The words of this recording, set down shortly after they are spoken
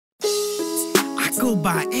go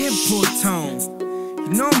by airport tone. You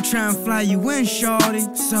know I'm trying to fly you in, shorty.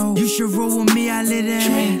 So you should roll with me, I lit that.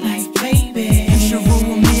 Treat like baby. You should roll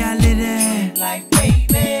with me, I lit that. Like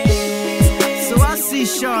baby. So I see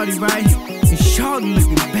shorty, right? And shorty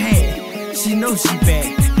looking bad. She knows she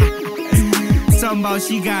bad. Talking about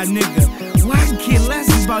she got a nigga. Well, I can care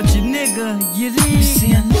less about your nigga, you dig? You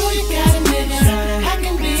see, I know you got a nigga. I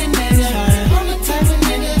can be a nigga. I'm the type of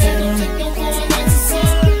nigga that don't take no for an answer.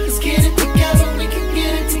 Let's get it together, we can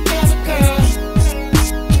get it together, girl.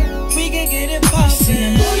 We can get it poppin'. See,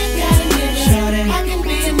 I know you got a nigga. I can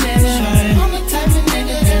be a nigga. I'm the type of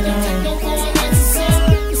nigga that don't take no for an answer.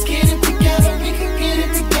 Let's get it together, we can get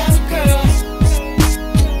it together, girl.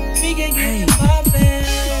 We can get it poppin'.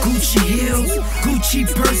 Gucci heels, Gucci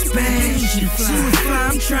purse bag. She was fly,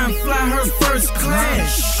 I'm trying to fly her first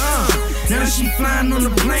class. Now she flying on the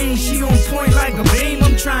plane, she on point like a beam.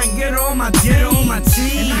 I'm trying to get her on my team.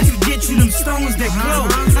 And I could get you them stones that glow.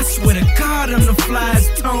 I swear to God, I'm the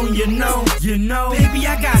flyest tone, you know. Baby,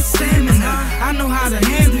 I got stamina, I know how to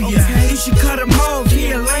handle ya. You should cut him off,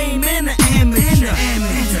 he a lame and an amateur.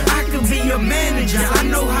 I could be your manager, I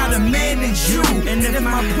know how to manage you. And if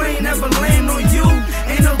my plane ever land on you,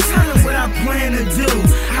 ain't no telling what I plan to do.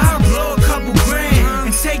 I'll blow a couple grand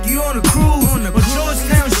and take you on a cruise, or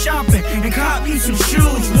Georgetown shopping and cop you some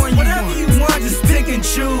shoes. Whatever you want, just pick and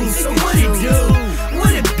choose. So what it do?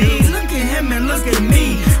 What it be? Look at him and look at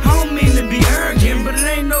me. I don't mean to be arrogant, but it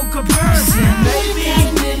ain't no comparison, baby.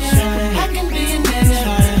 I can be a nigga.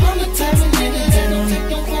 I'm the type of nigga that don't take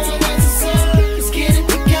no for an answer. Let's get it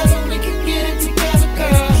together, we can get it together,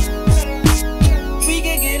 girl. We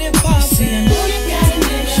can get it poppin'. See, I know you got a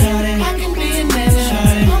nigga. I can be a nigga.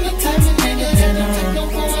 I'm the type of nigga that don't take no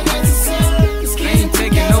for an answer. Let's get it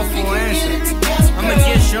together, we can get it together, girl. I'ma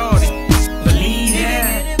get shorty, believe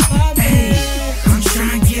that. Hey, I'm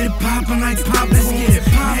trying to get it poppin' like pop, let's get it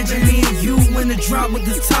poppin'. Imagine me and you in the drop with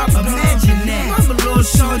the top. Imagine that. I'm a little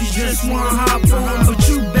shorty, just wanna hop on, but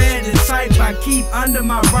you bad the type I keep under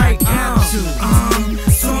my right arm.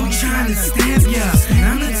 So I'm trying to stamp ya. And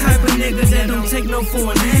I'm the type of nigga that don't take no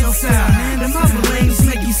for an answer. Them other lanes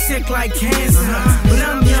make you sick like cancer, but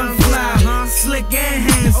I'm young fly, slick and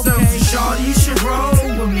handsome. Shorty, you should roll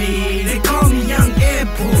with me. They call me Young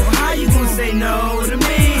Airport. How you gon' say no to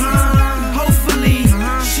me? Hopefully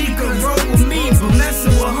she could roll with me, but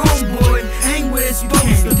messing with homeboy ain't where it's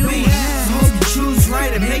supposed to be. So hope you choose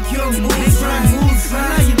right and make your moves right.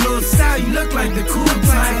 I like your little style, you look like the cool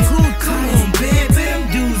type. Come on, baby,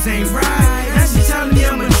 them dudes ain't right. Now she telling me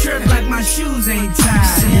I'm a trip like my shoes ain't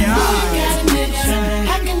tied.